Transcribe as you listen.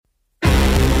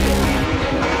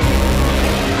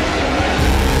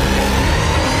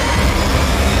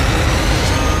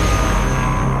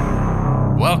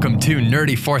to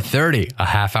Nerdy 430, a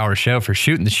half-hour show for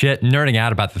shooting the shit and nerding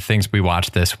out about the things we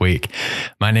watched this week.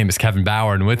 My name is Kevin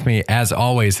Bauer, and with me, as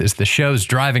always, is the show's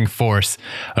driving force,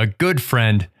 a good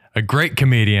friend, a great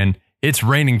comedian. It's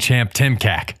reigning champ Tim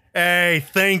Cack. Hey,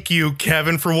 thank you,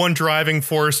 Kevin, for one driving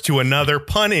force to another,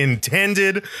 pun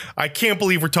intended. I can't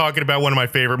believe we're talking about one of my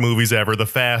favorite movies ever, The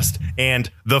Fast and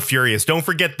the Furious. Don't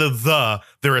forget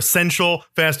they're essential.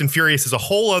 Fast and Furious is a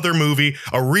whole other movie,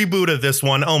 a reboot of this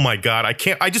one. Oh my God,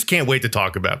 I just can't wait to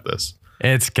talk about this.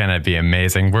 It's gonna be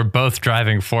amazing. We're both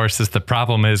driving forces. The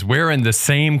problem is we're in the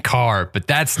same car, but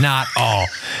that's not all.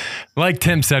 Like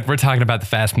Tim said, we're talking about the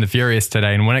Fast and the Furious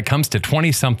today. And when it comes to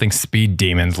 20-something speed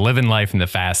demons living life in the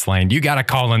fast lane, you got to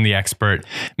call in the expert,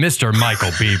 Mr.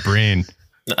 Michael B. Breen.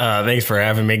 Thanks for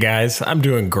having me, guys. I'm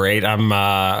doing great. I'm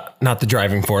not the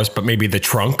driving force, but maybe the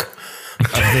trunk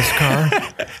of this car.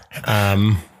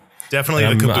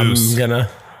 Definitely the caboose.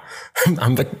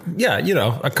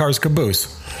 A car's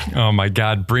caboose. Oh my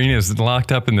God. Breen is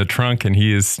locked up in the trunk and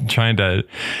he is trying to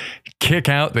kick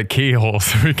out the keyhole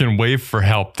so he can wave for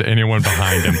help to anyone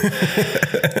behind him.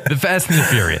 The Fast and the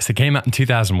Furious. It came out in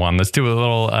 2001. Let's do a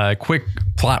little quick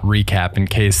plot recap in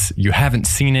case you haven't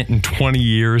seen it in 20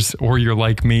 years or you're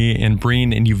like me and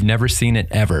Breen and you've never seen it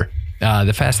ever.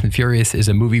 The Fast and Furious is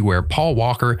a movie where Paul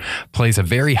Walker plays a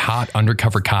very hot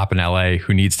undercover cop in LA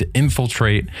who needs to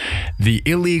infiltrate the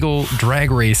illegal drag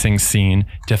racing scene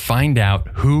to find out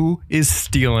who is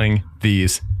stealing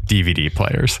these DVD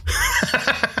players.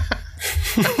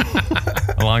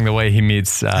 Along the way, he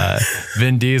meets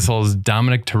Vin Diesel's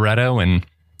Dominic Toretto and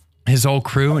his whole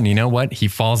crew. And you know what? He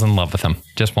falls in love with them.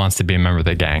 Just wants to be a member of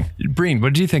the gang. Breen,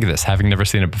 what did you think of this, having never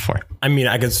seen it before? I mean,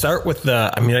 I could start with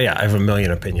I have a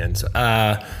million opinions.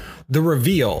 The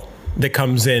reveal that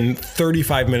comes in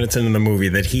 35 minutes into the movie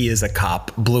that he is a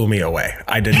cop blew me away.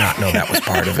 I did not know that was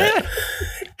part of it.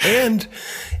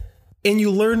 And you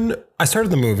learn, I started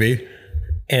the movie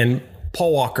and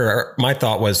Paul Walker, my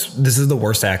thought was, this is the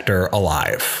worst actor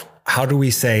alive. How do we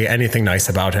say anything nice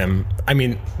about him? I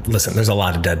mean, listen, there's a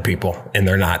lot of dead people and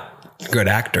they're not good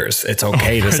actors. It's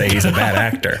okay to say he's a bad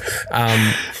actor.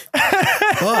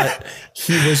 But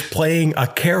he was playing a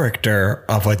character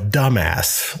of a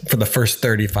dumbass for the first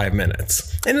 35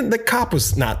 minutes. And the cop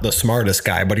was not the smartest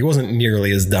guy, but he wasn't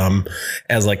nearly as dumb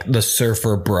as like the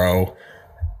surfer bro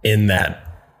in that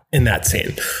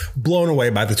scene. Blown away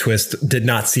by the twist, did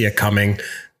not see it coming.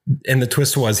 And the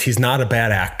twist was he's not a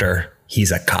bad actor.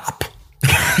 He's a cop.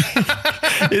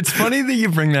 It's funny that you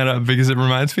bring that up because it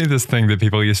reminds me of this thing that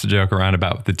people used to joke around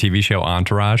about with the TV show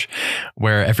Entourage,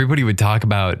 where everybody would talk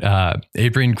about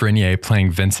Adrian Grenier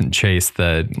playing Vincent Chase,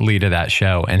 the lead of that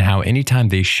show, and how anytime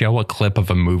they show a clip of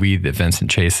a movie that Vincent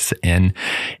Chase is in,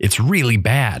 it's really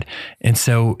bad. And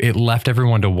so it left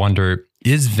everyone to wonder,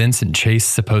 is Vincent Chase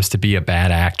supposed to be a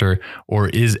bad actor, or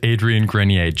is Adrian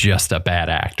Grenier just a bad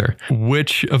actor?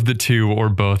 Which of the two or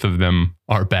both of them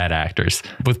are bad actors?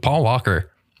 With Paul Walker,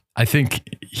 I think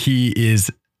he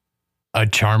is a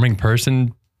charming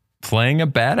person playing a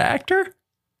bad actor.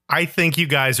 I think you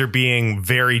guys are being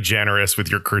very generous with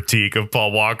your critique of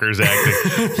Paul Walker's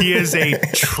acting. He is a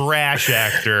trash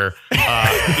actor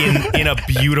in a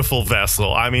beautiful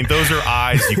vessel. I mean, those are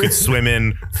eyes you could swim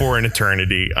in for an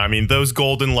eternity. I mean, those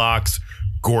golden locks,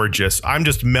 gorgeous. I'm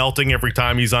just melting every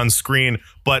time he's on screen,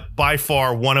 but by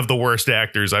far one of the worst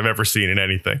actors I've ever seen in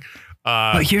anything.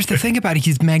 But here's the thing about it.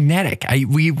 He's magnetic.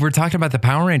 We were talking about the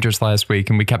Power Rangers last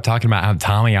week, and we kept talking about how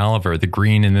Tommy Oliver, the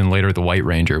green and then later the White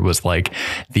Ranger, was like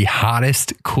the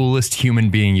hottest, coolest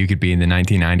human being you could be in the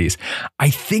 1990s.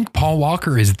 I think Paul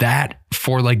Walker is that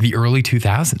for like the early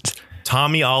 2000s.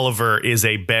 Tommy Oliver is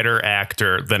a better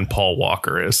actor than Paul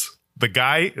Walker is. The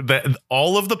guy that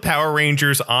all of the Power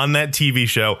Rangers on that TV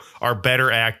show are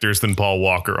better actors than Paul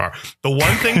Walker are. The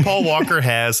one thing Paul Walker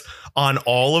has on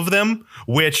all of them,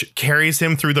 which carries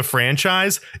him through the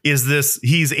franchise, is this.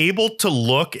 He's able to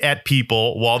look at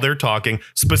people while they're talking,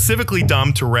 specifically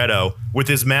Dom Toretto, with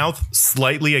his mouth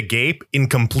slightly agape in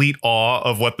complete awe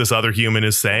of what this other human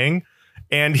is saying.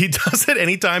 And he does it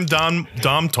anytime Dom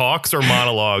talks or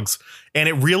monologues. And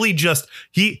it really just,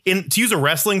 to use a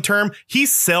wrestling term, he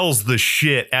sells the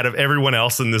shit out of everyone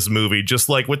else in this movie, just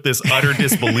like with this utter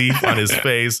disbelief on his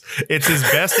face. It's his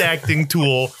best acting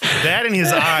tool. That and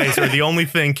his eyes are the only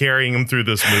thing carrying him through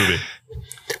this movie.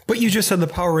 But you just said the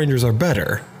Power Rangers are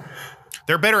better.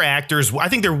 They're better actors. I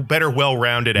think they're better,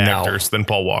 well-rounded actors than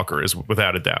Paul Walker is,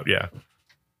 without a doubt. Yeah.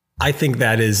 I think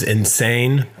that is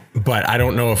insane, but I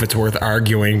don't know if it's worth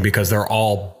arguing because they're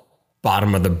all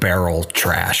bottom of the barrel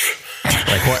trash.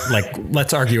 Like what? Like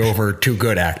let's argue over two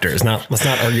good actors. Let's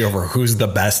not argue over who's the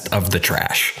best of the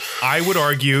trash. I would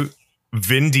argue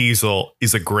Vin Diesel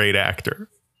is a great actor.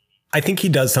 I think he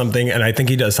does something, and I think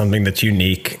he does something that's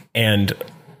unique. And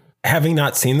having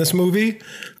not seen this movie,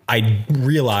 I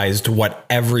realized what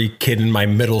every kid in my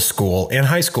middle school and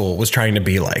high school was trying to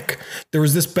be like. There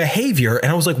was this behavior,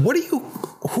 and I was like,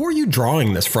 who are you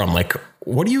drawing this from? Like,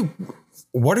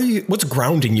 what's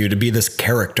grounding you to be this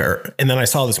character? And then I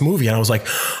saw this movie and I was like,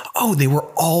 oh, they were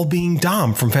all being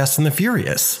Dom from Fast and the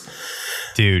Furious.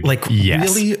 Dude, like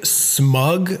yes. Really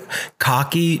smug,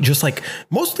 cocky, just like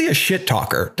mostly a shit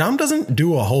talker. Dom doesn't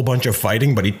do a whole bunch of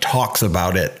fighting, but he talks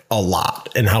about it a lot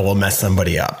and how he'll mess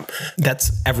somebody up.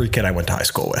 That's every kid I went to high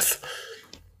school with.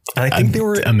 And I think they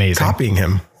were amazing, copying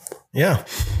him. Yeah.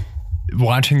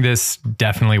 Watching this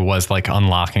definitely was like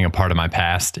unlocking a part of my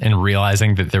past and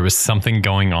realizing that there was something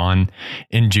going on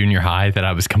in junior high that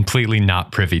I was completely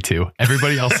not privy to.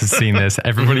 Everybody else has seen this.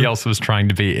 Everybody else was trying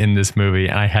to be in this movie,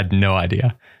 and I had no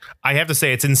idea. I have to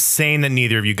say, it's insane that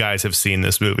neither of you guys have seen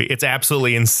this movie. It's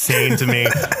absolutely insane to me.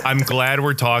 I'm glad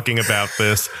we're talking about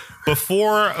this.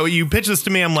 Before you pitched this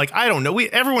to me, I'm like, I don't know.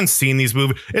 Everyone's seen these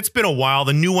movies. It's been a while.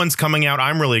 The new one's coming out.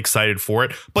 I'm really excited for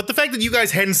it. But the fact that you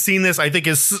guys hadn't seen this, I think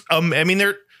is,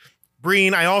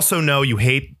 Breen, I also know you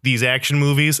hate these action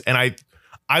movies. And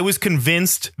I was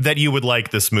convinced that you would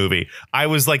like this movie. I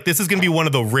was like, this is going to be one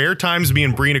of the rare times me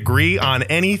and Breen agree on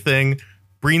anything.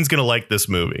 Breen's going to like this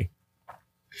movie.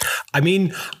 I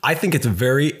mean, I think it's a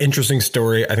very interesting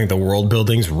story. I think the world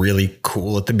building's really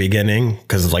cool at the beginning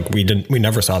because like we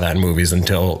never saw that in movies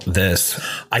until this.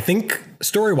 I think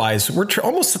story wise, we're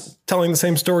almost telling the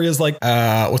same story as like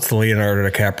what's the Leonardo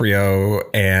DiCaprio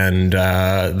and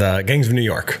the Gangs of New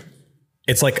York.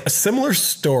 It's like a similar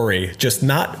story, just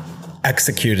not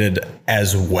executed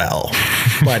as well.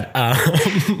 But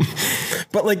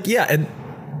like, yeah.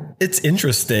 It's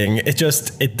interesting.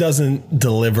 It doesn't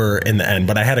deliver in the end,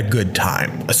 but I had a good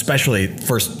time, especially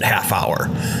first half hour.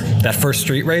 That first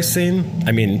street race scene.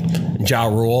 I mean, Ja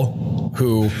Rule,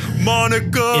 who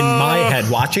Monica in my head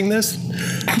watching this.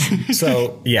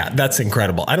 So yeah, that's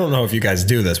incredible. I don't know if you guys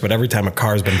do this, but every time a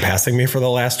car's been passing me for the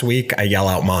last week, I yell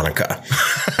out Monica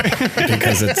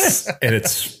because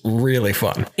it's really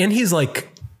fun. And he's like,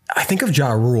 I think of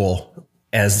Ja Rule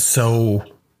as so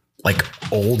like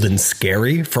old and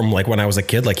scary from like when I was a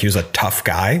kid, like he was a tough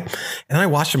guy. And I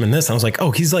watched him in this. And I was like,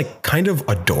 oh, he's like kind of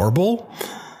adorable.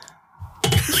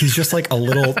 He's just like a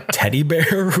little teddy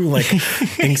bear who like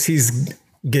thinks he's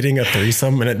getting a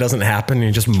threesome and it doesn't happen. And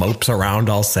he just mopes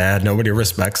around all sad. Nobody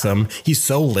respects him. He's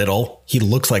so little. He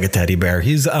looks like a teddy bear.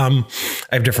 He's I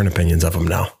have different opinions of him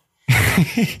now.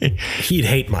 He'd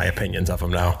hate my opinions of him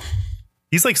now.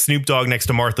 He's like Snoop Dogg next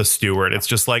to Martha Stewart. It's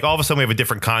just like all of a sudden we have a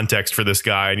different context for this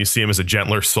guy and you see him as a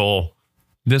gentler soul.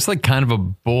 This like kind of a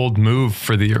bold move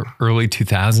for the early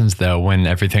 2000s, though, when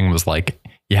everything was like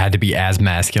you had to be as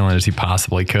masculine as you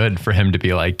possibly could for him to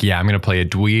be like, yeah, I'm going to play a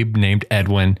dweeb named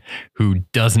Edwin who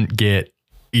doesn't get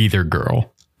either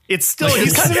girl. It's still,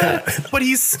 but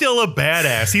he's still a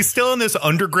badass. He's still in this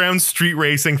underground street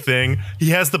racing thing. He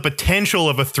has the potential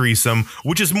of a threesome,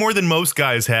 which is more than most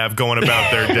guys have going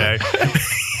about their day.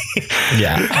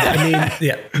 Yeah. I mean,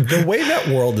 yeah, the way that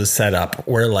world is set up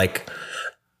where like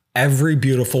every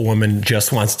beautiful woman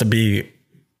just wants to be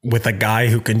with a guy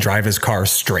who can drive his car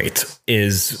straight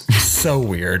is so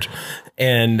weird.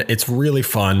 And it's really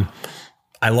fun.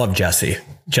 I love Jesse.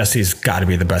 Jesse's got to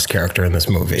be the best character in this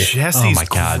movie. Jesse's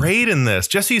great in this.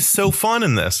 Jesse's so fun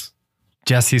in this.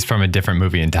 Jesse's from a different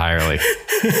movie entirely.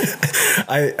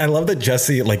 I love that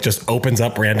Jesse like just opens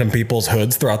up random people's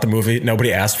hoods throughout the movie.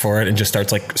 Nobody asked for it and just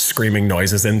starts like screaming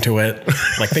noises into it.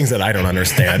 Like things that I don't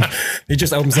understand. He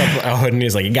just opens up a hood and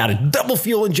he's like, you got a double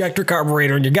fuel injector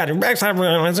carburetor and you got a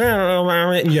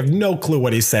and you have no clue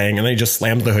what he's saying. And then he just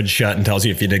slams the hood shut and tells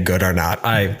you if you did good or not.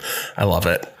 I love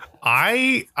it.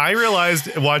 I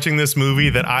realized watching this movie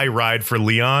that I ride for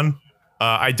Leon.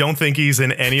 I don't think he's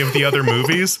in any of the other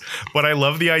movies, but I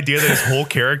love the idea that his whole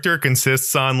character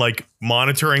consists on like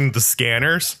monitoring the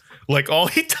scanners. Like all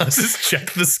he does is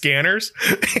check the scanners.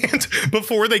 And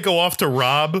before they go off to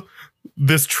rob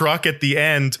this truck at the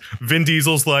end, Vin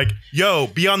Diesel's like, yo,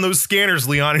 be on those scanners,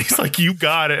 Leon. And he's like, you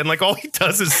got it. And like all he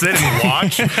does is sit and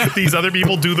watch these other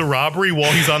people do the robbery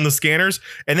while he's on the scanners.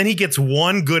 And then he gets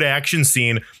one good action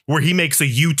scene where he makes a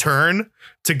U-turn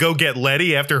to go get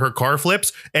Letty after her car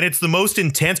flips. And it's the most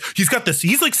intense. He's got this.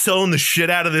 He's like selling the shit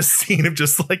out of this scene of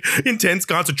just like intense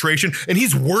concentration. And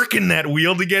he's working that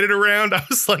wheel to get it around. I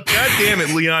was like, God damn it,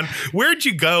 Leon. Where'd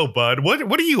you go, bud?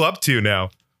 What are you up to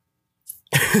now?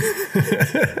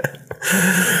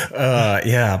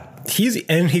 Yeah,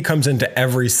 he comes into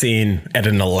every scene at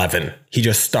an 11. He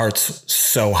just starts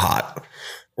so hot.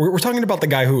 We're talking about the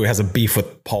guy who has a beef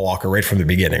with Paul Walker right from the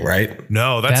beginning, right?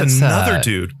 No, that's another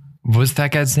dude. What's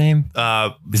that guy's name?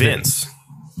 Vince.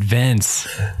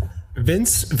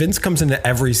 Vince comes into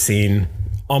every scene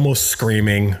almost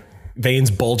screaming, veins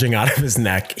bulging out of his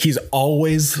neck. He's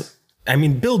always,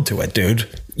 build to it, dude.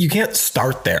 You can't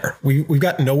start there. We've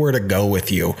got nowhere to go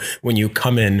with you when you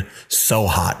come in so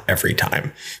hot every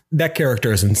time. That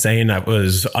character is insane. I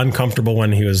was uncomfortable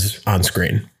when he was on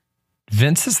screen.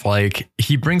 Vince is like,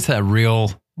 he brings that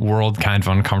real world kind of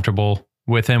uncomfortable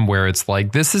with him, where it's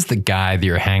like, this is the guy that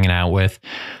you're hanging out with.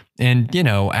 And,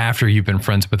 after you've been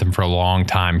friends with him for a long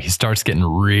time, he starts getting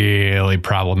really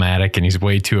problematic and he's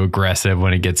way too aggressive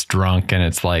when he gets drunk. And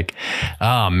it's like,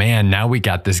 oh man, now we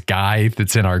got this guy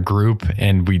that's in our group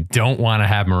and we don't want to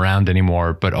have him around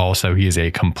anymore. But also he is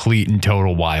a complete and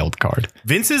total wild card.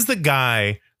 Vince is the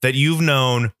guy that you've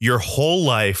known your whole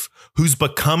life who's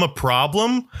become a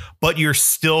problem, but you're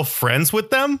still friends with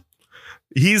them.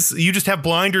 You just have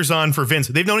blinders on for Vince.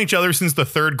 They've known each other since the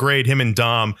 3rd grade, him and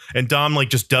Dom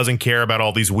just doesn't care about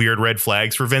all these weird red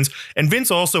flags for Vince. And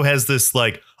Vince also has this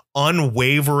like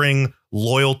unwavering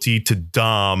loyalty to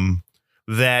Dom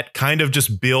that kind of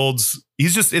just builds.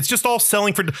 It's just all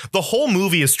selling for the whole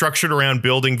movie is structured around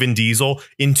building Vin Diesel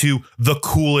into the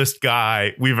coolest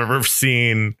guy we've ever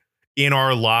seen in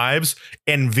our lives.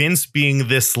 And Vince being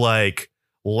this like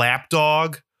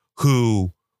lapdog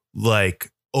who like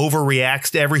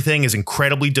overreacts to everything, is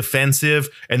incredibly defensive.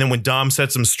 And then when Dom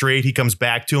sets him straight, he comes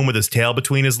back to him with his tail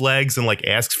between his legs and like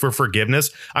asks for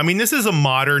forgiveness. This is a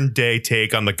modern day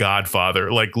take on The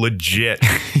Godfather, like legit.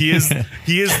 He is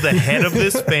the head of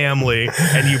this family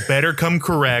and you better come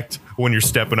correct when you're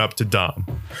stepping up to Dom.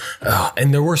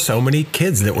 And there were so many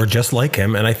kids that were just like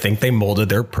him. And I think they molded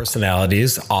their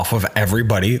personalities off of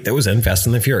everybody that was in Fast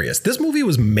and the Furious. This movie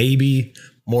was maybe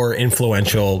more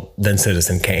influential than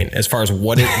Citizen Kane as far as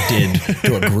what it did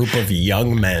to a group of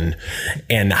young men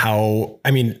and how,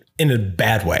 in a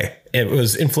bad way, it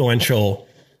was influential,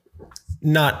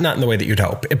 not in the way that you'd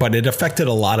hope, but it affected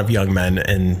a lot of young men.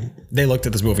 And they looked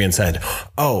at this movie and said,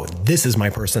 oh, this is my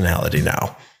personality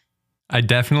now. I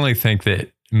definitely think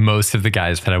that most of the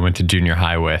guys that I went to junior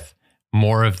high with,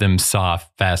 more of them saw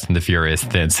Fast and the Furious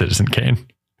than Citizen Kane.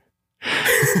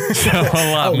 So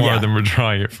a lot more than we're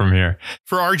drawing it from here.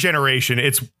 For our generation,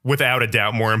 it's without a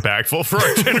doubt more impactful. For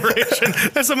our generation,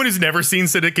 as someone who's never seen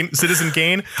Citizen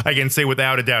Kane, I can say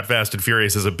without a doubt Fast and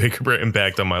Furious has a bigger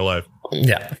impact on my life.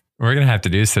 Yeah. We're going to have to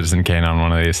do Citizen Kane on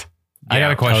one of these. Yeah. I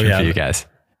got a question for you guys.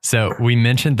 So we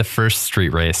mentioned the first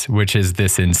street race, which is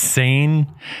this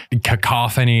insane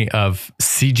cacophony of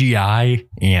CGI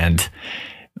and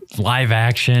live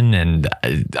action and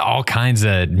all kinds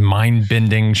of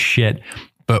mind-bending shit.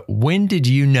 But when did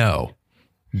you know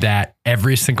that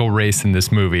every single race in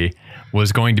this movie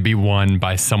was going to be won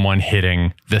by someone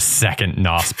hitting the second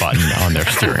NOS button on their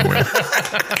steering wheel?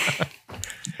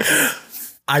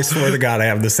 I swear to God, I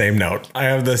have the same note. I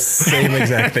have the same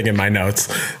exact thing in my notes.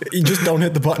 You just don't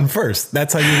hit the button first.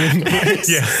 That's how you win the race.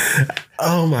 Yeah.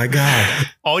 Oh my God.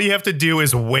 All you have to do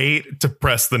is wait to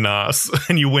press the NOS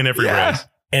and you win every race.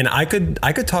 And I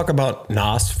could talk about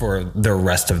NOS for the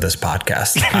rest of this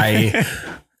podcast.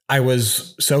 I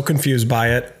was so confused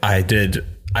by it.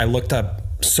 I looked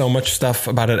up so much stuff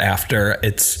about it after.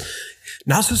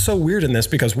 NOS is so weird in this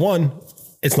because one,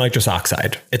 it's nitrous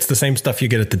oxide. It's the same stuff you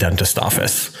get at the dentist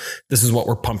office. This is what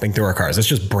we're pumping through our cars. It's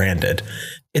just branded.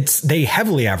 They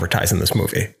heavily advertise in this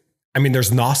movie.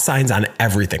 There's NOS signs on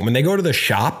everything. When they go to the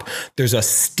shop, there's a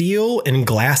steel and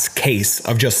glass case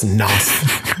of just NOS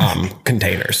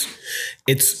containers.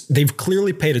 They've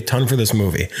clearly paid a ton for this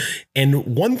movie.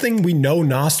 And one thing we know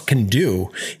NOS can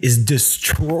do is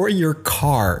destroy your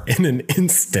car in an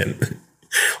instant.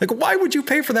 Like, why would you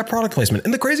pay for that product placement?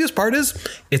 And the craziest part is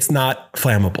it's not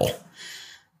flammable.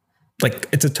 Like,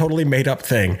 it's a totally made up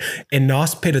thing. And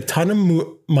NOS paid a ton of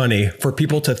money for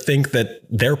people to think that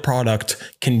their product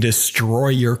can destroy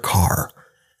your car.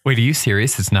 Wait, are you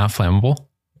serious? It's not flammable?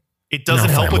 It doesn't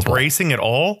help with racing at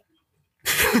all?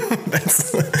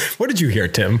 What did you hear,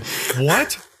 Tim?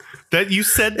 What? That you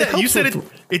said that? You said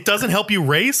it doesn't help you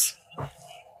race?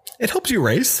 It helps you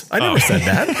race. I never said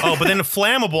that. Oh, but then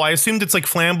flammable, I assumed it's like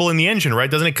flammable in the engine, right?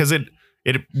 Doesn't it? Because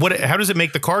how does it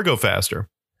make the car go faster?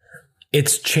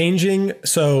 It's changing.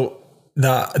 So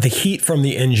the heat from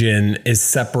the engine is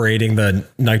separating the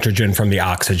nitrogen from the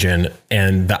oxygen,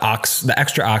 and the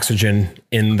extra oxygen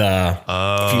in the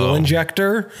fuel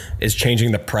injector is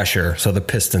changing the pressure. So the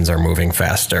pistons are moving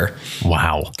faster.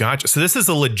 Wow. Gotcha. So this is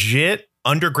a legit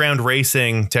underground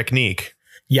racing technique.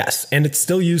 Yes, and it's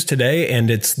still used today, and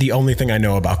it's the only thing I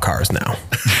know about cars now.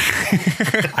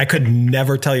 I could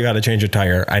never tell you how to change a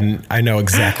tire. I know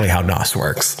exactly how NOS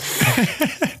works.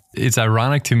 It's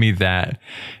ironic to me that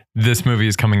this movie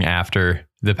is coming after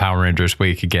the Power Rangers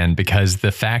week again, because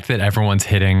the fact that everyone's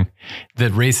hitting, the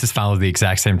races follow the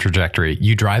exact same trajectory.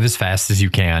 You drive as fast as you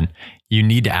can. You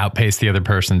need to outpace the other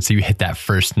person, so you hit that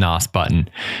first NOS button.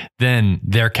 Then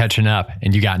they're catching up,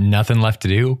 and you got nothing left to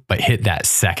do but hit that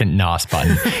second NOS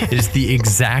button. It is the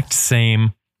exact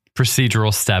same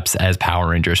procedural steps as Power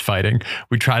Rangers fighting.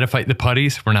 We try to fight the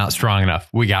putties. We're not strong enough.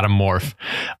 We got to morph.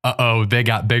 Uh-oh, they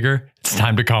got bigger. It's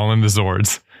time to call in the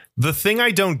Zords. The thing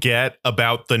I don't get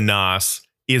about the NOS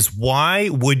is why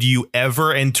would you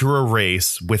ever enter a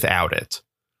race without it?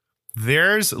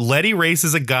 Letty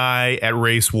races a guy at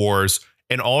Race Wars,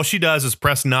 and all she does is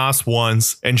press NOS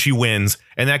once and she wins.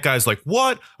 And that guy's like,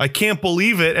 what? I can't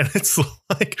believe it. And it's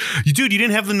like, dude, you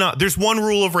didn't have the NOS. There's one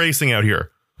rule of racing out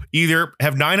here. Either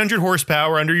have 900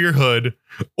 horsepower under your hood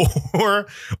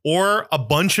or a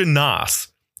bunch of NOS.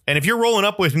 And if you're rolling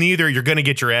up with neither, you're going to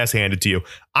get your ass handed to you.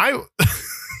 While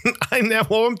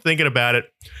I'm thinking about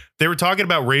it, they were talking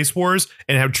about Race Wars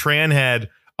and how Tran had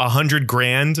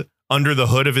 $100,000 under the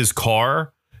hood of his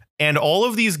car. And all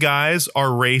of these guys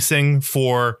are racing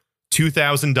for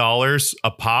 $2,000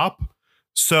 a pop.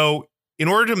 So in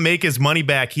order to make his money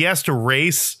back, he has to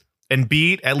race and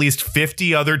beat at least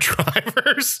 50 other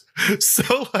drivers.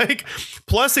 So like,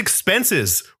 plus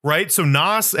expenses, right? So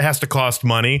NOS has to cost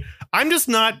money. I'm just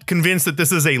not convinced that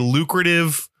this is a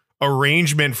lucrative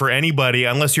arrangement for anybody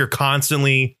unless you're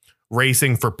constantly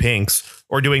racing for pinks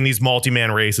or doing these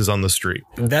multi-man races on the street.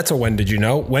 That's a when did you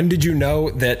know? When did you know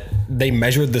that they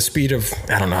measured the speed of,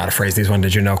 I don't know how to phrase these when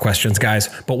did you know questions, guys,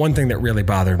 but one thing that really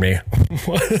bothered me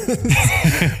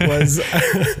was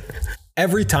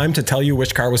every time to tell you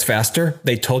which car was faster,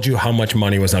 they told you how much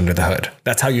money was under the hood.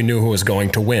 That's how you knew who was going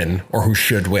to win or who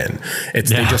should win. They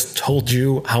just told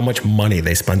you how much money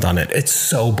they spent on it. It's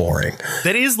so boring.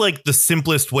 That is like the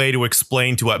simplest way to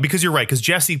explain to us, because you're right, because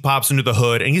Jesse pops into the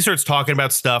hood and he starts talking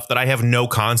about stuff that I have no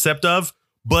concept of.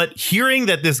 But hearing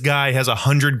that this guy has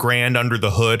 $100,000 under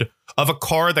the hood of a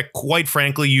car that, quite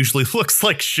frankly, usually looks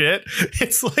like shit.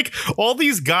 It's like all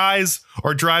these guys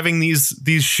are driving these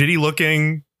shitty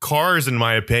looking cars, in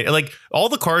my opinion. Like, all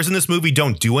the cars in this movie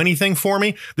don't do anything for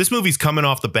me. This movie's coming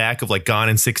off the back of like Gone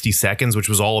in 60 Seconds, which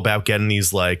was all about getting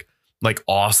these like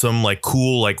awesome, like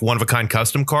cool, like one of a kind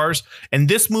custom cars. And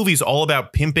this movie's all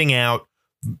about pimping out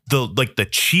the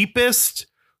cheapest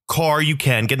car you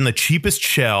can, getting the cheapest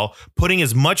shell, putting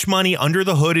as much money under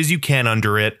the hood as you can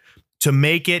under it to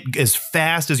make it as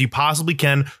fast as you possibly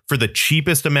can for the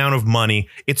cheapest amount of money.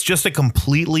 It's just a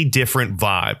completely different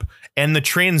vibe. And the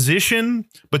transition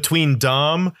between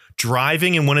Dom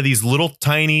driving in one of these little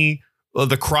tiny,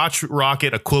 the crotch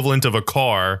rocket equivalent of a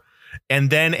car, and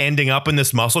then ending up in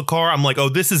this muscle car, I'm like, oh,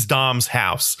 this is Dom's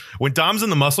house. When Dom's in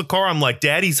the muscle car, I'm like,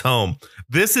 Daddy's home.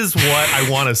 This is what I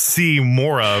want to see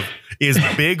more of, is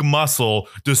big muscle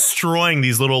destroying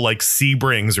these little like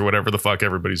Sebrings or whatever the fuck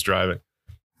everybody's driving.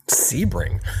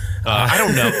 Sebring. I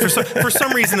don't know. For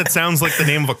some reason, it sounds like the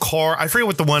name of a car. I forget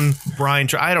what the one Brian.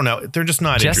 I don't know. They're just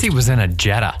not. Jesse was in a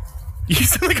Jetta.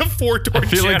 He's in like a 4-door I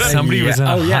feel Jetta. like somebody was in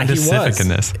a Honda Civic in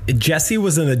this. Jesse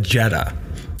was in a Jetta.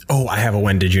 Oh, I have a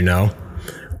when did you know?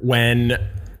 When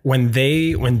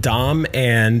Dom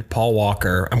and Paul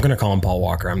Walker, I'm gonna call him Paul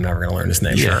Walker. I'm never gonna learn his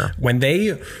name. Sure. When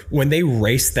they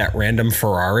raced that random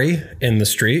Ferrari in the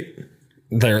street,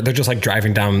 they're just like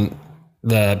driving down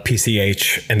the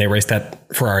PCH and they raced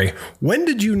that Ferrari. When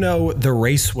did you know the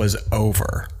race was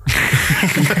over?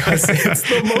 Because it's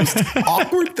the most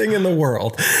awkward thing in the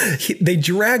world. They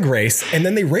drag race and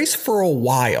then they race for a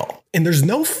while and there's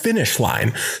no finish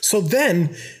line. So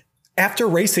then after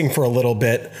racing for a little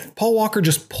bit, Paul Walker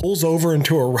just pulls over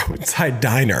into a roadside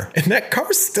diner and that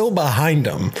car's still behind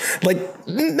him. Like,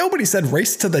 nobody said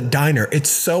race to the diner.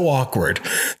 It's so awkward.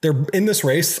 They're in this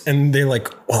race and they're like,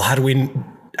 well, how do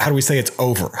we say it's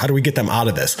over? How do we get them out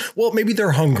of this? Well, maybe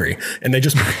they're hungry and they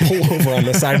just pull over on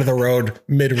the side of the road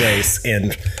mid-race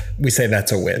and we say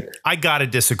that's a win. I gotta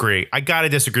disagree.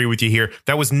 With you here.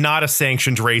 That was not a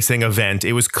sanctioned racing event.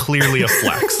 It was clearly a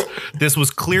flex. This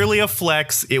was clearly a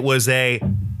flex. It was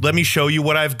let me show you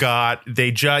what I've got.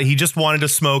 He just wanted to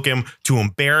smoke him to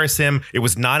embarrass him. It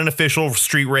was not an official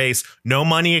street race. No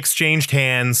money exchanged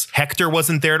hands. Hector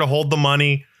wasn't there to hold the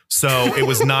money. So it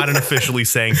was not an officially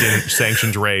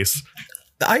sanctioned race.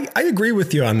 I agree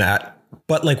with you on that.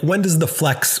 But like, when does the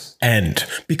flex end?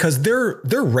 Because they're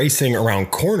racing around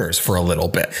corners for a little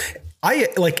bit. I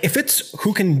like if it's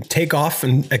who can take off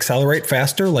and accelerate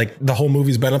faster, like the whole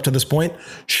movie's been up to this point.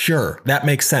 Sure, that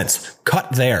makes sense.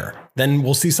 Cut there. Then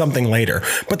we'll see something later.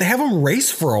 But they have them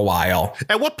race for a while.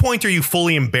 At what point are you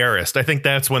fully embarrassed? I think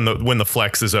that's when the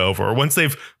flex is over. Or once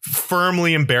they've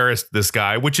firmly embarrassed this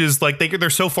guy, which is like they're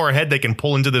so far ahead they can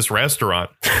pull into this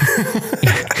restaurant.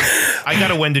 I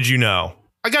got a when did you know?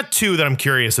 I got two that I'm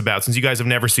curious about since you guys have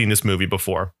never seen this movie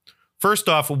before. First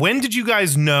off, when did you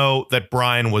guys know that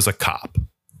Brian was a cop?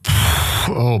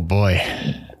 Oh, boy.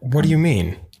 What do you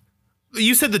mean?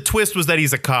 You said the twist was that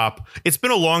he's a cop. It's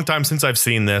been a long time since I've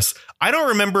seen this. I don't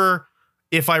remember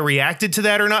if I reacted to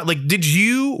that or not. Like,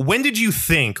 when did you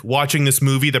think watching this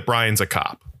movie that Brian's a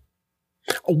cop?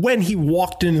 When he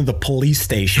walked into the police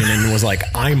station and was like,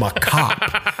 I'm a cop.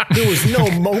 There was no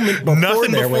moment before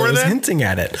there where he was hinting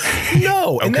at it.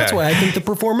 No. And that's why I think the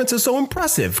performance is so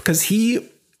impressive, because he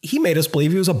made us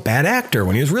believe he was a bad actor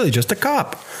when he was really just a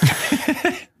cop.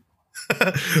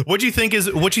 What do you think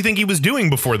he was doing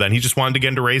before then? He just wanted to get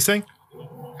into racing?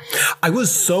 I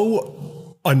was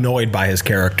so annoyed by his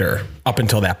character up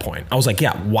until that point. I was like,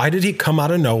 yeah, why did he come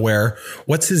out of nowhere?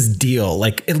 What's his deal?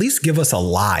 Like, at least give us a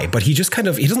lie. But he just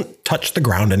he doesn't touch the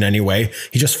ground in any way.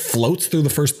 He just floats through the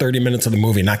first 30 minutes of the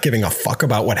movie, not giving a fuck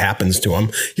about what happens to him.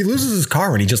 He loses his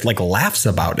car and he just like laughs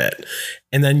about it.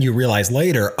 And then you realize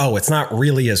later, oh, it's not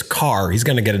really his car. He's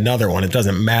going to get another one. It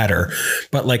doesn't matter.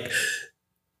 But like,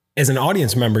 as an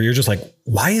audience member, you're just like,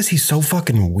 why is he so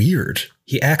fucking weird?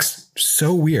 He acts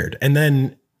so weird. And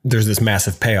then there's this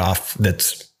massive payoff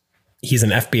he's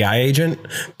an FBI agent,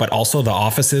 but also the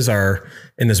offices are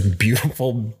in this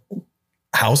beautiful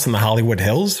house in the Hollywood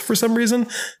Hills for some reason.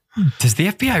 Does the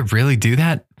FBI really do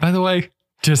that, by the way?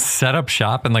 Just set up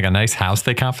shop in like a nice house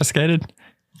they confiscated?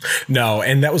 No,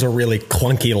 and that was a really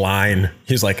clunky line.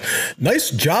 He's like, nice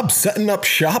job setting up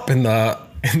shop in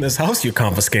this house you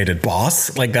confiscated,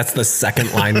 boss. Like, that's the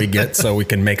second line we get so we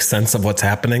can make sense of what's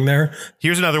happening there.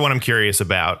 Here's another one I'm curious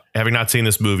about, having not seen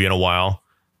this movie in a while.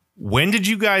 When did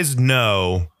you guys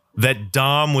know that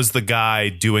Dom was the guy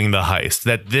doing the heist?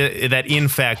 That in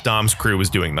fact Dom's crew was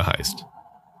doing the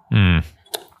heist?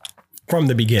 From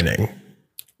the beginning.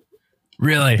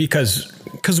 Really? Because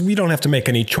we don't have to make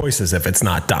any choices if it's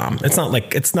not Dom. It's not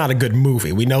like it's not a good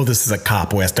movie. We know this is a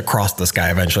cop who has to cross this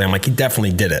guy eventually. I'm like, he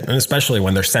definitely did it. And especially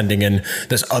when they're sending in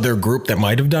this other group that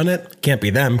might have done it. Can't be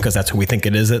them because that's who we think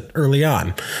it is early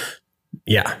on.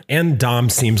 Yeah. And Dom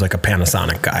seems like a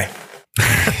Panasonic guy.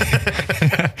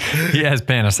 He has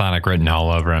Panasonic written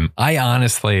all over him. I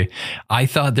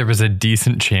thought there was a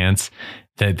decent chance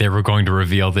that they were going to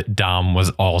reveal that Dom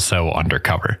was also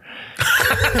undercover.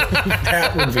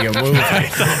 That would be a movie.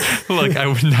 Look, I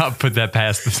would not put that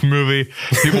past this movie.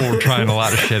 People were trying a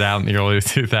lot of shit out in the early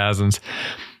 2000s.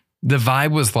 The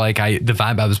vibe was like, the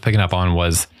vibe I was picking up on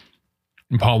was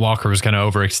Paul Walker was going to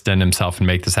overextend himself and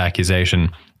make this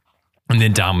accusation. And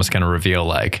then Dom was going to reveal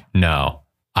like, no,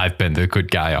 I've been the good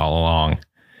guy all along.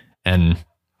 And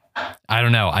I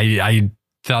don't know. I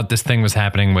thought this thing was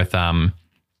happening with,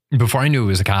 before I knew he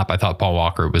was a cop, I thought Paul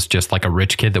Walker was just like a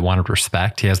rich kid that wanted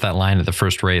respect. He has that line at the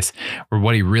first race where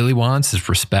what he really wants is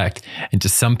respect. And to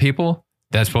some people,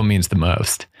 that's what means the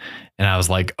most. And I was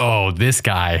like, oh, this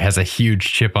guy has a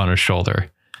huge chip on his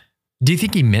shoulder. Do you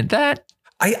think he meant that?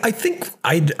 I think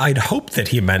I'd hope that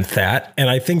he meant that. And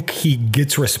I think he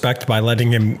gets respect by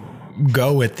letting him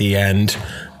go at the end.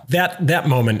 That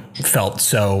moment felt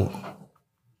so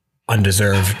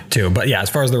undeserved too. But yeah, as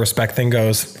far as the respect thing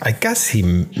goes, I guess he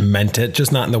meant it,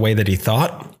 just not in the way that he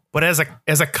thought. But as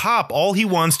a cop, all he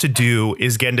wants to do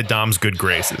is get into Dom's good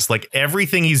graces. Like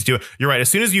everything he's doing. You're right. As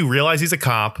soon as you realize he's a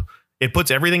cop, it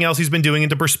puts everything else he's been doing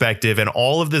into perspective, and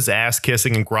all of this ass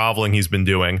kissing and groveling he's been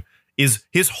doing is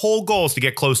his whole goal is to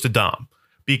get close to Dom,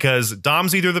 because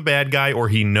Dom's either the bad guy or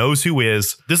he knows who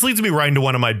is. This leads me right into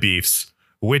one of my beefs,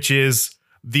 which is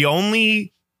the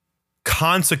only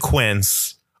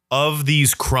consequence of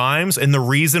these crimes and the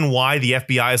reason why the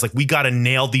FBI is like, we got to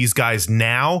nail these guys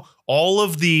now. All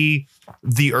of the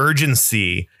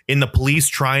urgency in the police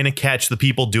trying to catch the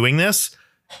people doing this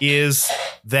is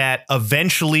that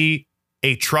eventually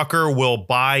a trucker will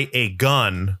buy a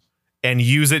gun and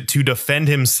use it to defend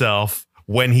himself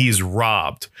when he's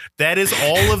robbed. That is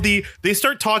all of they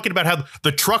start talking about how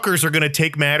the truckers are going to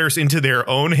take matters into their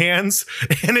own hands.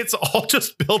 And it's all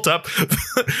just built up.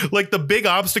 Like the big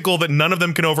obstacle that none of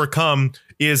them can overcome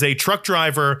is a truck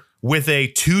driver with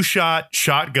a 2-shot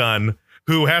shotgun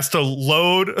who has to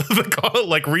load the car,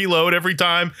 like reload every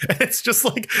time. And it's just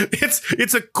like,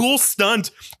 it's a cool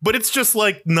stunt, but it's just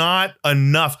like not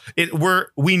enough.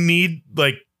 We need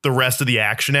like the rest of the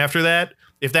action after that.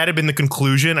 if that had been the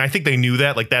conclusion, I think they knew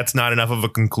that, like, that's not enough of a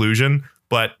conclusion.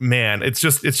 But man, it's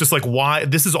just like, why?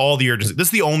 This is all the urgency. This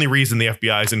is the only reason the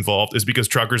FBI is involved, is because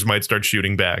truckers might start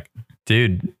shooting back.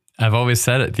 Dude, I've always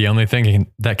said it. The only thing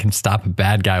that can stop a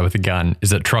bad guy with a gun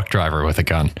is a truck driver with a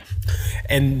gun.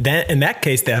 And that, in that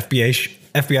case, the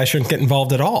FBI shouldn't get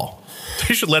involved at all.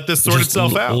 They should let this sort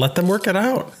itself out. Let them work it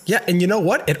out. Yeah. And you know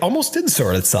what? It almost did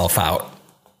sort itself out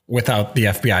without the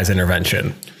FBI's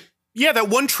intervention. Yeah, that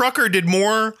one trucker did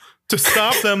more to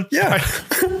stop them. Yeah.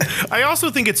 I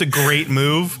also think it's a great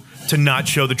move to not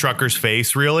show the trucker's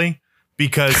face, really,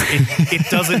 because it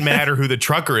doesn't matter who the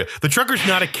trucker is. The trucker's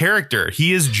not a character.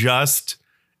 He is just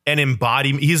an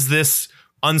embodiment. He's this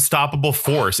unstoppable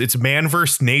force. It's man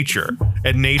versus nature,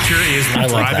 and nature is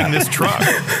driving this truck.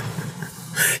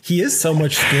 He is so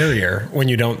much scarier when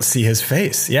you don't see his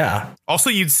face. Yeah. Also,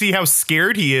 you'd see how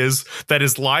scared he is that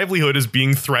his livelihood is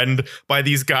being threatened by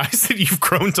these guys that you've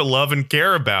grown to love and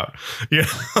care about. You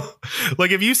know,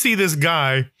 like if you see this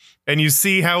guy and you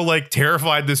see how like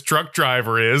terrified this truck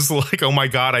driver is, like, oh my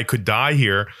God, I could die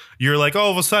here. You're like, oh,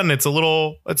 all of a sudden it's a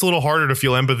little harder to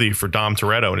feel empathy for Dom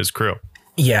Toretto and his crew.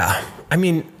 Yeah. I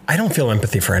mean, I don't feel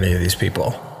empathy for any of these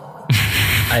people.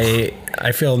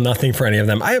 I feel nothing for any of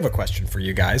them. I have a question for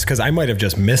you guys, because I might have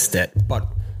just missed it, but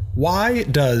why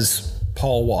does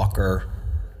Paul Walker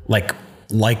like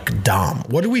Dom?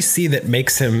 What do we see that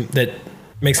makes him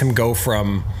go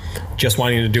from just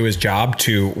wanting to do his job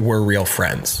to we're real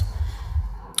friends?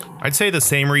 I'd say the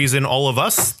same reason all of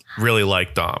us really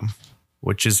like Dom,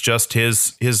 which is just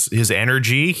his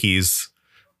energy. He's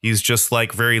just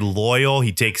like very loyal.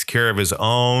 He takes care of his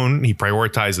own. He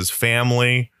prioritizes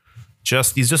family.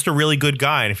 He's just a really good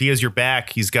guy. And if he has your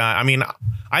back, I mean,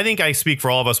 I think I speak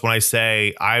for all of us when I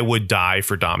say I would die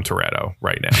for Dom Toretto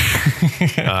right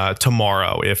now,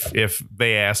 tomorrow. If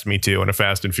they asked me to in a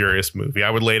Fast and Furious movie,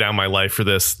 I would lay down my life for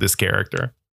this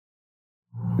character.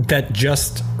 That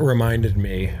just reminded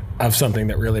me of something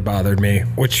that really bothered me,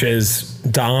 which is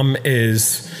Dom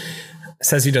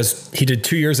says he did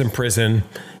 2 years in prison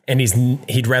and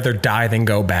he'd rather die than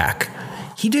go back.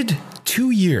 He did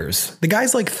 2 years. The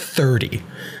guy's like 30.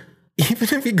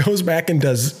 Even if he goes back and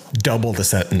does double the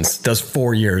sentence, does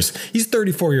 4 years, he's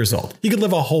 34 years old. He could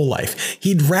live a whole life.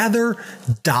 He'd rather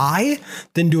die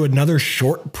than do another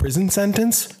short prison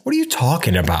sentence. What are you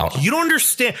talking about? You don't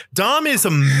understand. Dom is a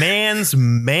man's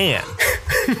man.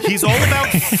 He's all about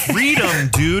freedom,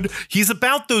 dude. He's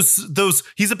about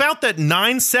he's about that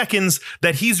 9 seconds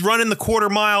that he's running the quarter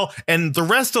mile and the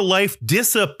rest of life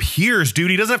disappears, dude.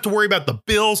 He doesn't have to worry about the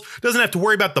bills, doesn't have to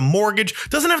worry about the mortgage,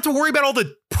 doesn't have to worry about all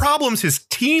the problems his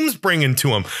team's bringing to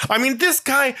him. I mean, this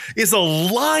guy is a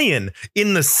lion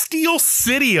in the steel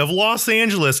city of Los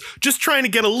Angeles, just trying to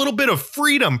get a little bit of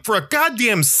freedom for a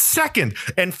goddamn second.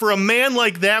 And for a man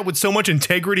like that with so much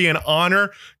integrity and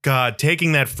honor, God,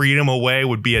 taking that freedom away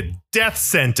would be a death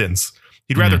sentence.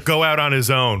 He'd rather go out on his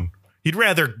own. He'd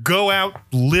rather go out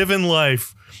living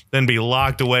life than be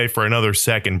locked away for another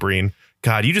second, Breen.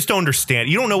 God, you just don't understand.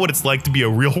 You don't know what it's like to be a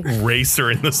real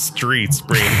racer in the streets,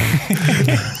 Breen.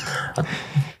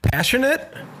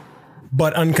 Passionate,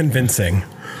 but unconvincing.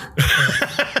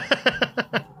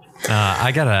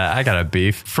 I got a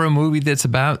beef for a movie that's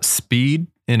about speed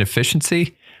and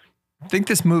efficiency. I think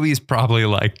this movie is probably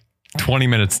like 20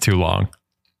 minutes too long.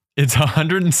 It's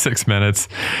 106 minutes.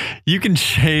 You can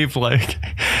shave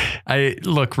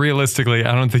realistically,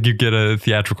 I don't think you get a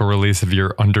theatrical release if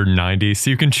you're under 90. So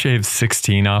you can shave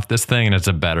 16 off this thing and it's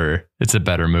a better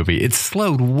movie. It's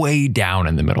slowed way down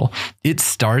in the middle. It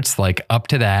starts like up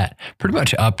to that, pretty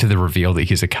much up to the reveal that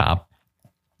he's a cop.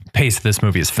 Pace of this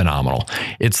movie is phenomenal.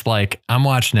 It's like I'm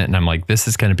watching it and I'm like, this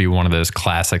is going to be one of those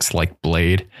classics like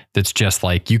Blade that's just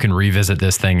like you can revisit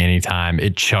this thing anytime.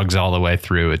 It chugs all the way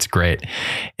through. It's great.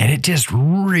 And it just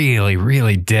really,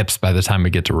 really dips by the time we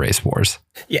get to Race Wars.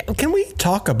 Yeah. Can we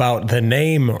talk about the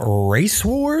name Race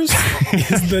Wars?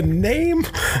 Is the name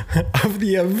of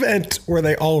the event where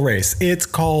they all race. It's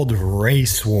called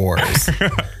Race Wars.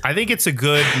 I think it's a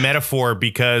good metaphor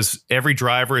because every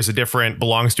driver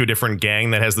belongs to a different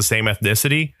gang that has the same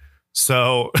ethnicity.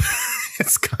 So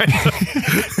it's kind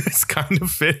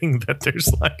of fitting that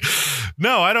there's like,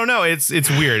 no, I don't know. It's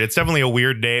weird. It's definitely a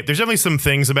weird name. There's definitely some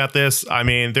things about this. I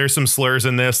mean, there's some slurs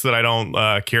in this that I don't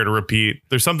care to repeat.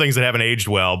 There's some things that haven't aged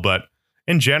well, but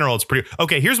in general, it's pretty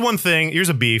okay. Here's one thing. Here's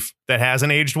a beef that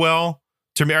hasn't aged well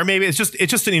to me, or maybe it's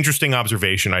just an interesting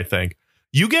observation. I think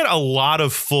you get a lot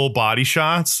of full body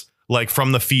shots, like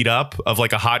from the feet up of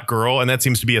like a hot girl. And that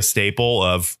seems to be a staple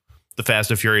of the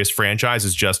Fast and Furious franchise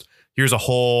is just here's a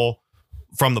whole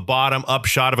from the bottom up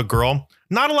shot of a girl.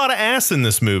 Not a lot of ass in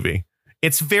this movie.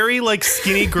 It's very like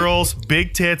skinny girls,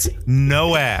 big tits,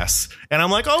 no ass. And I'm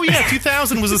like, oh yeah,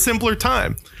 2000 was a simpler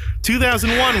time.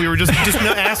 2001, we were just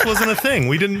no ass wasn't a thing.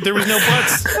 There was no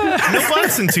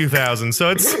butts in 2000. So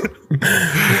it's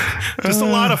just a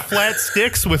lot of flat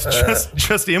sticks with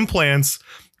just implants.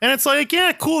 And it's like,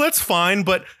 yeah, cool, that's fine.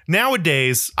 But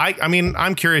nowadays, I mean,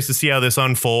 I'm curious to see how this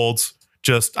unfolds.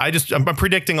 I'm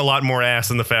predicting a lot more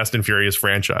ass in the Fast and Furious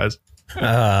franchise.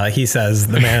 He says,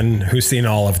 the man who's seen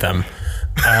all of them.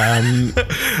 Oh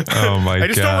my god! I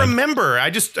just don't remember. I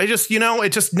just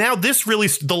now this really,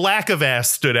 the lack of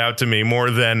ass stood out to me more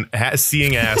than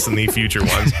seeing ass in the future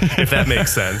ones. If that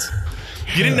makes sense.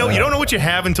 You don't know what you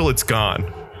have until it's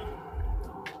gone.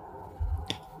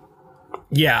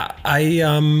 Yeah,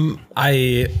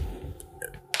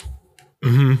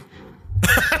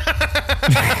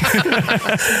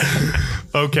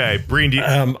 Okay, Breen.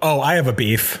 I have a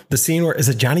beef. The scene where is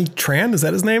it Johnny Tran? Is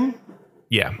that his name?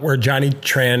 Yeah. Where Johnny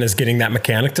Tran is getting that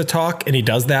mechanic to talk, and he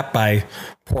does that by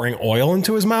pouring oil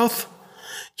into his mouth.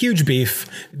 Huge beef.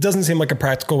 It doesn't seem like a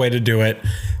practical way to do it.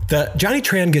 The Johnny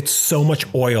Tran gets so much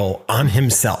oil on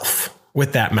himself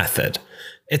with that method.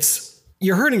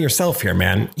 You're hurting yourself here,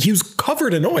 man. He was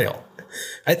covered in oil.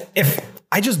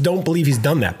 I just don't believe he's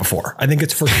done that before. I think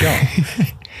it's for show.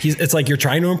 It's like you're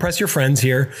trying to impress your friends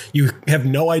here. You have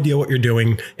no idea what you're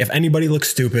doing. If anybody looks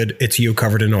stupid, it's you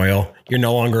covered in oil. You're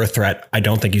no longer a threat. I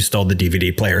don't think you stole the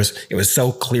DVD players. It was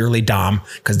so clearly Dom,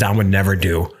 because Dom would never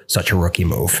do such a rookie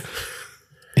move.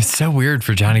 It's so weird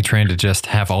for Johnny Tran to just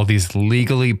have all these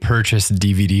legally purchased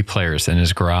DVD players in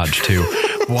his garage too.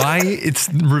 Why? It's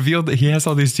revealed that he has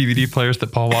all these DVD players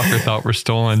that Paul Walker thought were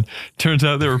stolen. Turns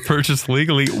out they were purchased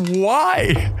legally.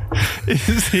 Why?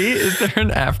 Is there an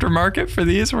aftermarket for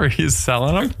these where he's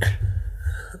selling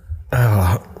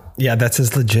them? Yeah, that's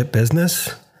his legit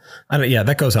business.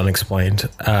 That goes unexplained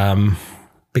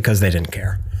because they didn't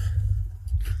care.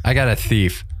 I got a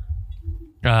thief.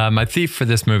 My thief for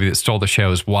this movie that stole the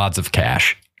show is wads of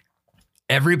cash.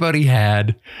 Everybody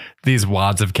had these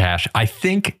wads of cash. I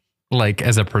think, like,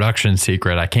 as a production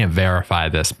secret, I can't verify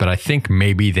this, but I think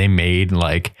maybe they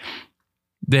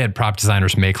had prop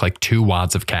designers make like 2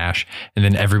 wads of cash, and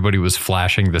then everybody was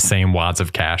flashing the same wads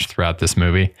of cash throughout this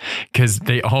movie because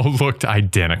they all looked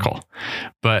identical.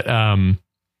 But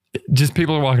just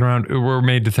people are walking around who were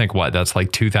made to think, what, that's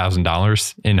like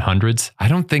 $2,000 in hundreds? I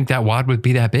don't think that wad would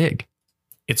be that big.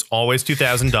 It's always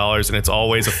 $2,000 and it's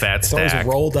always a fat stack. It's always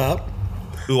rolled up.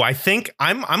 Ooh, I think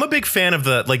I'm a big fan of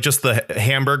just the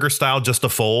hamburger style, just a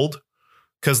fold.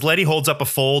 Because Letty holds up a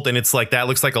fold and it's like, that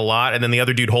looks like a lot. And then the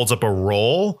other dude holds up a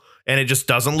roll and it just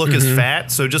doesn't look as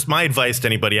fat. So just my advice to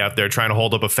anybody out there trying to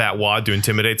hold up a fat wad to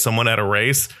intimidate someone at a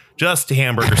race, just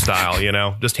hamburger style,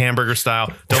 just hamburger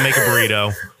style. Don't make a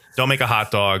burrito. Don't make a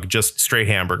hot dog. Just straight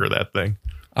hamburger that thing.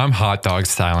 I'm hot dog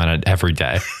styling it every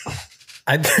day.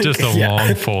 Just a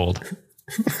long fold.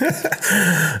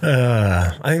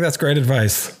 I think that's great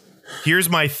advice. Here's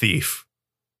my thief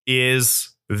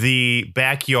is the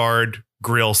backyard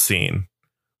grill scene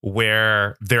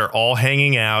where they're all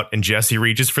hanging out and Jesse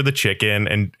reaches for the chicken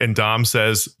and Dom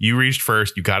says, you reached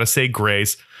first. You got to say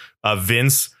grace.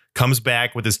 Vince comes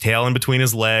back with his tail in between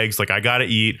his legs. Like, I got to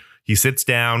eat. He sits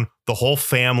down. The whole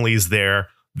family's there.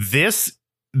 This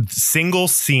single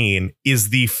scene is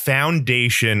the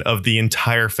foundation of the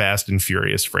entire Fast and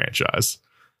Furious franchise.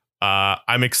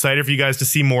 I'm excited for you guys to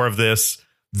see more of this.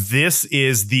 This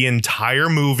is the entire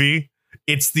movie.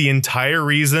 It's the entire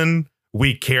reason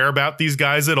we care about these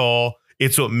guys at all.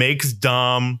 It's what makes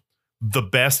Dom the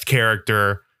best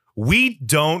character. We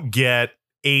don't get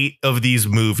 8 of these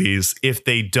movies if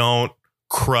they don't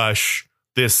crush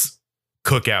this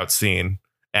cookout scene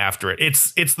after it.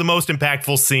 It's the most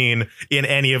impactful scene in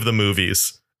any of the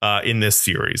movies in this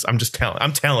series. I'm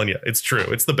telling you, it's true.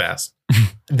 It's the best.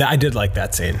 I did like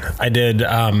that scene. I did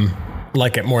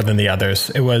like it more than the others.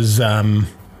 It was,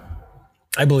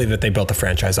 I believe that they built the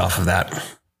franchise off of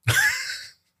that.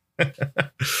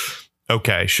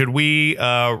 Okay. Should we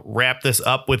wrap this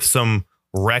up with some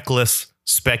reckless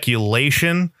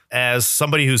speculation? As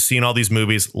somebody who's seen all these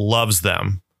movies, loves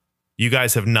them. You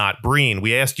guys have not. Breen,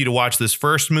 we asked you to watch this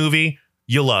first movie.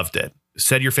 You loved it.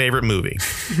 Said your favorite movie.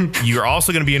 You're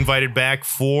also going to be invited back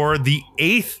for the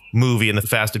 8th movie in the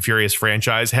Fast and Furious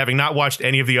franchise, having not watched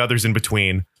any of the others in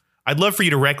between. I'd love for you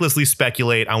to recklessly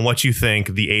speculate on what you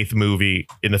think the 8th movie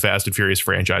in the Fast and Furious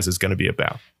franchise is going to be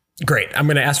about. Great. I'm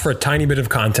going to ask for a tiny bit of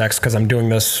context because I'm doing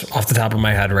this off the top of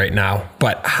my head right now.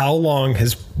 But how long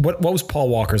what was Paul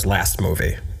Walker's last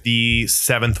movie? The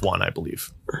 7th one, I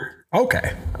believe.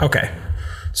 Okay.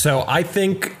 So I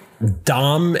think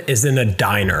Dom is in a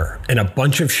diner and a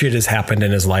bunch of shit has happened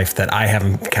in his life that I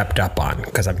haven't kept up on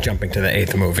because I'm jumping to the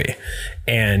 8th movie.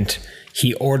 And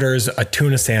he orders a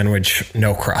tuna sandwich,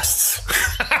 no crusts.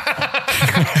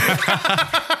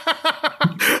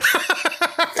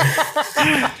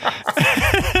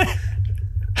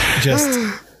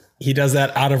 He does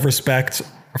that out of respect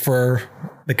for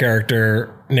the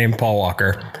character named Paul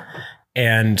Walker.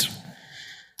 And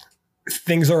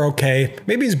things are okay.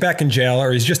 Maybe he's back in jail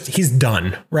or he's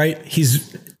done, right?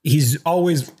 He's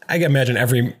always, I can imagine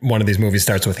every one of these movies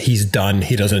starts with he's done.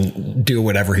 He doesn't do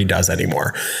whatever he does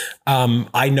anymore.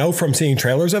 I know from seeing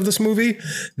trailers of this movie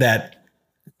that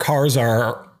cars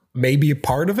are maybe a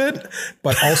part of it,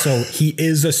 but also he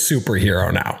is a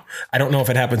superhero now. I don't know if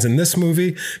it happens in this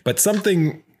movie, but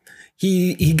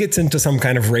he gets into some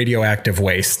kind of radioactive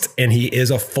waste and he is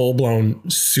a full-blown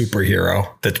superhero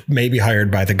that's maybe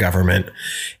hired by the government.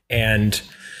 And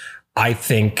I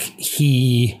think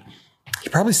he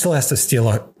probably still has to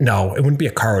steal no, it wouldn't be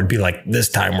a car. It would be like, this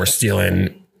time we're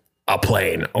stealing a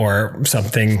plane or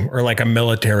something, or like a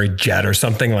military jet or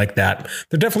something like that.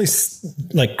 They're definitely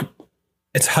like,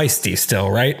 it's heisty still,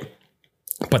 right?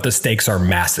 But the stakes are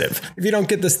massive. If you don't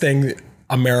get this thing,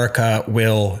 America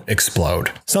will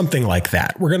explode. Something like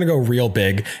that. We're going to go real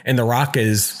big. And The Rock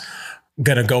is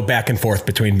going to go back and forth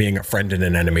between being a friend and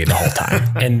an enemy the whole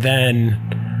time. And then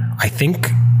I think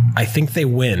they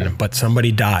win, but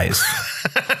somebody dies.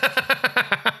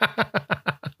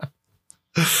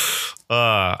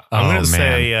 I'm going to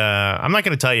say, I'm not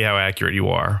going to tell you how accurate you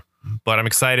are, but I'm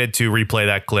excited to replay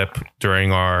that clip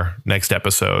during our next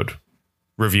episode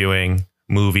reviewing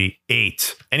movie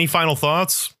 8. Any final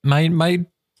thoughts? My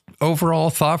overall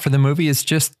thought for the movie is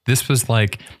just, this was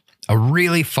like a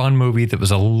really fun movie that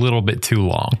was a little bit too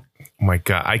long. Oh my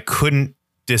God. I couldn't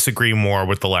disagree more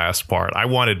with the last part. I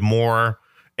wanted more,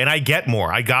 and I get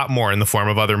more. I got more in the form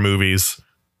of other movies.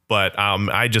 But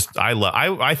I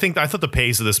thought the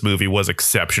pace of this movie was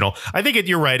exceptional. I think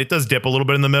you're right. It does dip a little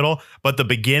bit in the middle, but the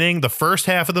beginning, the first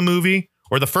half of the movie,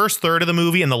 or the first third of the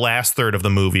movie and the last third of the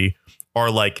movie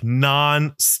are like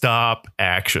non-stop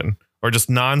action, or just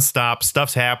non-stop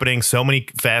stuff's happening. So many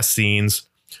fast scenes.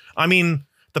 I mean,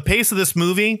 the pace of this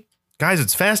movie, guys,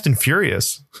 it's Fast and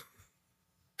Furious.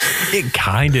 It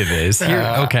kind of is.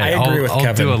 Here, okay, I agree with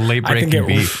Kevin. I'll do a late breaking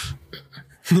beef.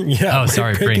 Yeah. Oh,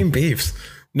 sorry, breaking beefs.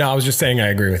 No, I was just saying I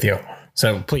agree with you.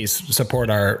 So please support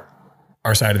our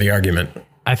side of the argument.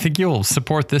 I think you'll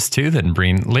support this too then,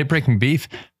 Breen. Late breaking beef.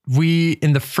 We,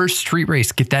 in the first street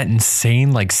race, get that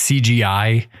insane like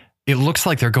CGI. It looks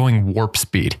like they're going warp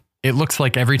speed. It looks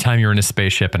like every time you're in a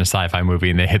spaceship in a sci-fi movie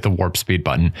and they hit the warp speed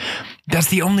button. That's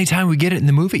the only time we get it in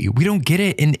the movie. We don't get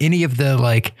it in any of the,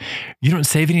 like, you don't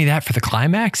save any of that for the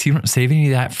climax. You don't save any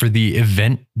of that for the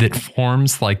event that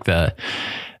forms like the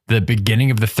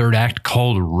beginning of the third act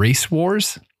called Race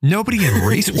Wars. Nobody in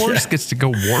Race Wars gets to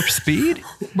go warp speed.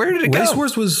 Where did it go?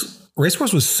 Race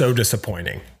Wars was so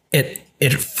disappointing.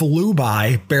 It flew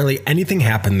by. Barely anything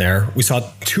happened there. We saw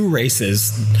 2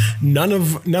 races. None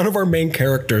of our main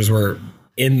characters were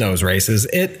in those races.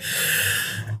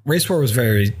 Race War was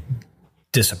very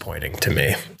disappointing to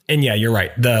me. And yeah, you're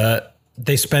right.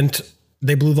 They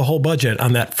blew the whole budget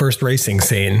on that first racing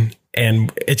scene,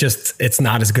 and it's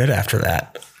not as good after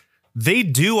that. They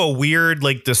do a weird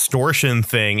like distortion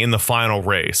thing in the final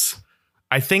race.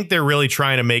 I think they're really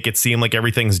trying to make it seem like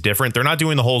everything's different. They're not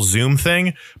doing the whole zoom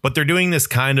thing, but they're doing this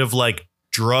kind of like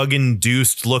drug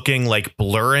induced looking like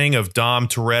blurring of Dom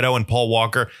Toretto and Paul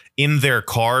Walker in their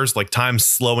cars, like time's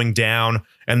slowing down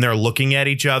and they're looking at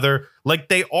each other. Like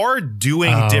they are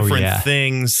doing different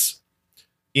things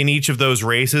in each of those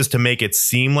races to make it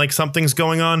seem like something's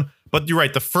going on. But you're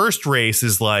right. The first race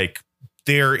is like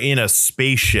they're in a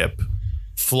spaceship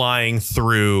flying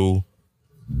through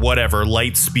whatever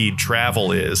light speed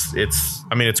travel is. It's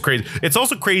crazy. It's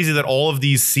also crazy that all of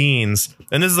these scenes,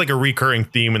 and this is like a recurring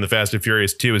theme in the Fast and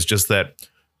Furious 2, is just that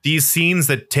these scenes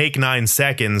that take 9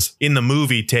 seconds in the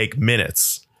movie take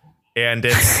minutes, and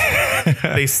it's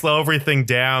they slow everything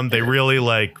down. They really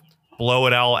like blow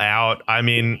it all out. I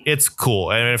mean, it's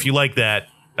cool. And if you like that,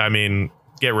 I mean,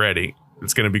 get ready.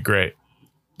 It's going to be great.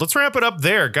 Let's wrap it up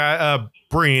there, guy.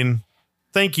 Breen,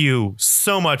 thank you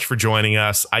so much for joining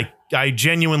us. I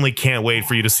genuinely can't wait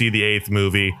for you to see the 8th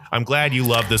movie. I'm glad you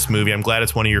love this movie. I'm glad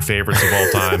it's one of your favorites of all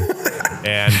time.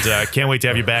 And can't wait to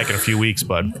have you back in a few weeks,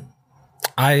 bud.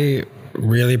 I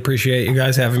really appreciate you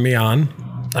guys having me on.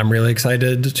 I'm really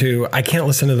excited I can't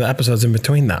listen to the episodes in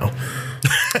between though.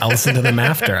 I'll listen to them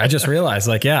after. I just realized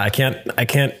I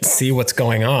can't see what's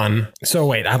going on. So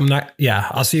wait,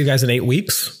 I'll see you guys in 8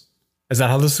 weeks. Is that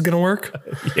how this is going to work?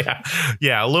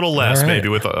 Yeah. A little less All right. maybe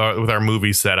with our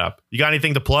movie setup. You got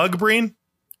anything to plug, Breen?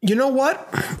 You know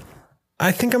what?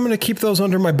 I think I'm going to keep those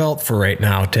under my belt for right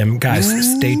now, Tim. Guys,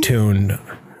 stay tuned.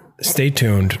 Stay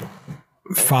tuned.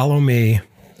 Follow me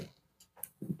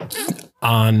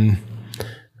on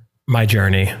my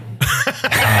journey.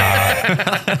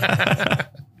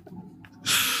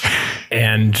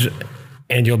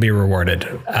 And you'll be rewarded.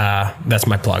 That's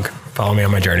my plug. Follow me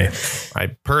on my journey.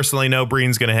 I personally know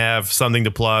Breen's going to have something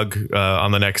to plug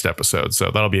on the next episode,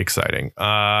 so that'll be exciting.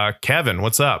 Kevin,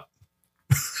 what's up?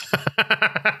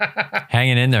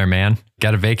 Hanging in there, man.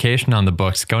 Got a vacation on the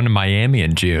books going to Miami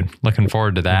in June. Looking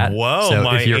forward to that. Whoa, so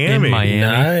if you're in Miami,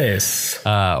 Nice.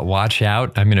 watch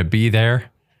out. I'm going to be there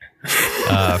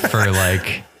for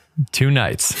like 2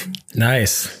 nights.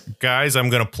 Nice. Guys, I'm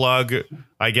going to plug,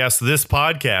 I guess, this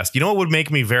podcast. You know what would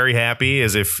make me very happy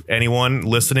is if anyone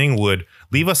listening would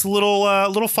leave us a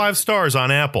little 5 stars on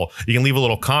Apple. You can leave a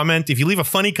little comment. If you leave a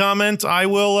funny comment, I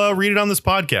will read it on this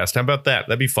podcast. How about that?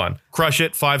 That'd be fun. Crush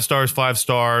it. 5 stars, 5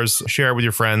 stars. Share it with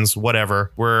your friends,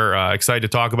 whatever. We're excited to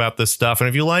talk about this stuff. And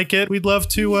if you like it, we'd love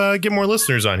to get more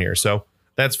listeners on here. So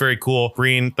that's very cool.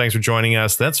 Breen, thanks for joining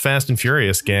us. That's Fast and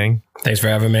Furious, gang. Thanks for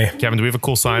having me. Kevin, do we have a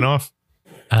cool sign off?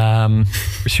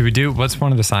 Should we do, what's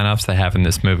one of the sign-offs they have in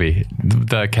this movie?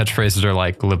 The catchphrases are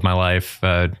like, live my life,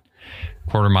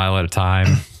 quarter mile at a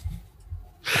time.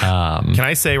 Can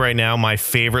I say right now, my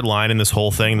favorite line in this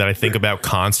whole thing that I think about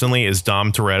constantly is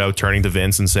Dom Toretto turning to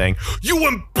Vince and saying, "You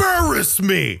embarrass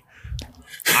me."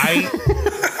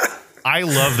 I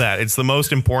love that. It's the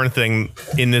most important thing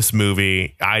in this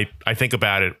movie. I think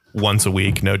about it once a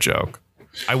week. No joke.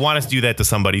 I want us to do that to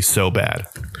somebody so bad.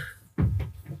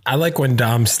 I like when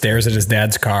Dom stares at his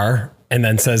dad's car and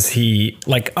then says he,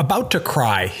 like, about to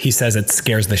cry. He says it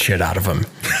scares the shit out of him.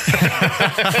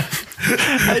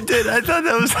 I did. I thought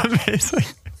that was amazing.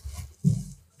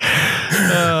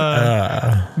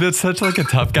 That's such like a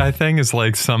tough guy thing is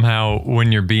like somehow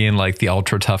when you're being like the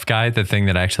ultra tough guy, the thing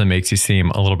that actually makes you seem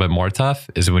a little bit more tough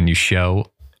is when you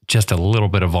show just a little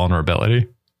bit of vulnerability.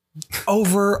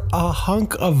 Over a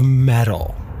hunk of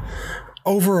metal.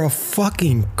 Over a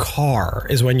fucking car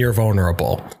is when you're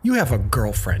vulnerable. You have a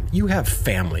girlfriend. You have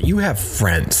family. You have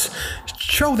friends.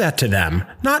 Show that to them.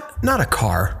 Not a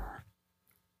car.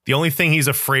 The only thing he's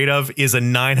afraid of is a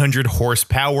 900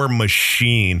 horsepower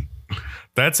machine.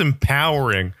 That's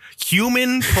empowering.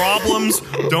 Human problems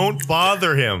don't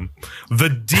bother him. The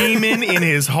demon in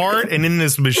his heart and in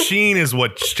this machine is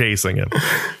what's chasing him.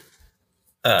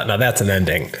 Now that's an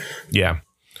ending. Yeah.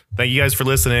 Thank you guys for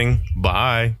listening.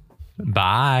 Bye.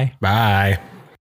 Bye. Bye.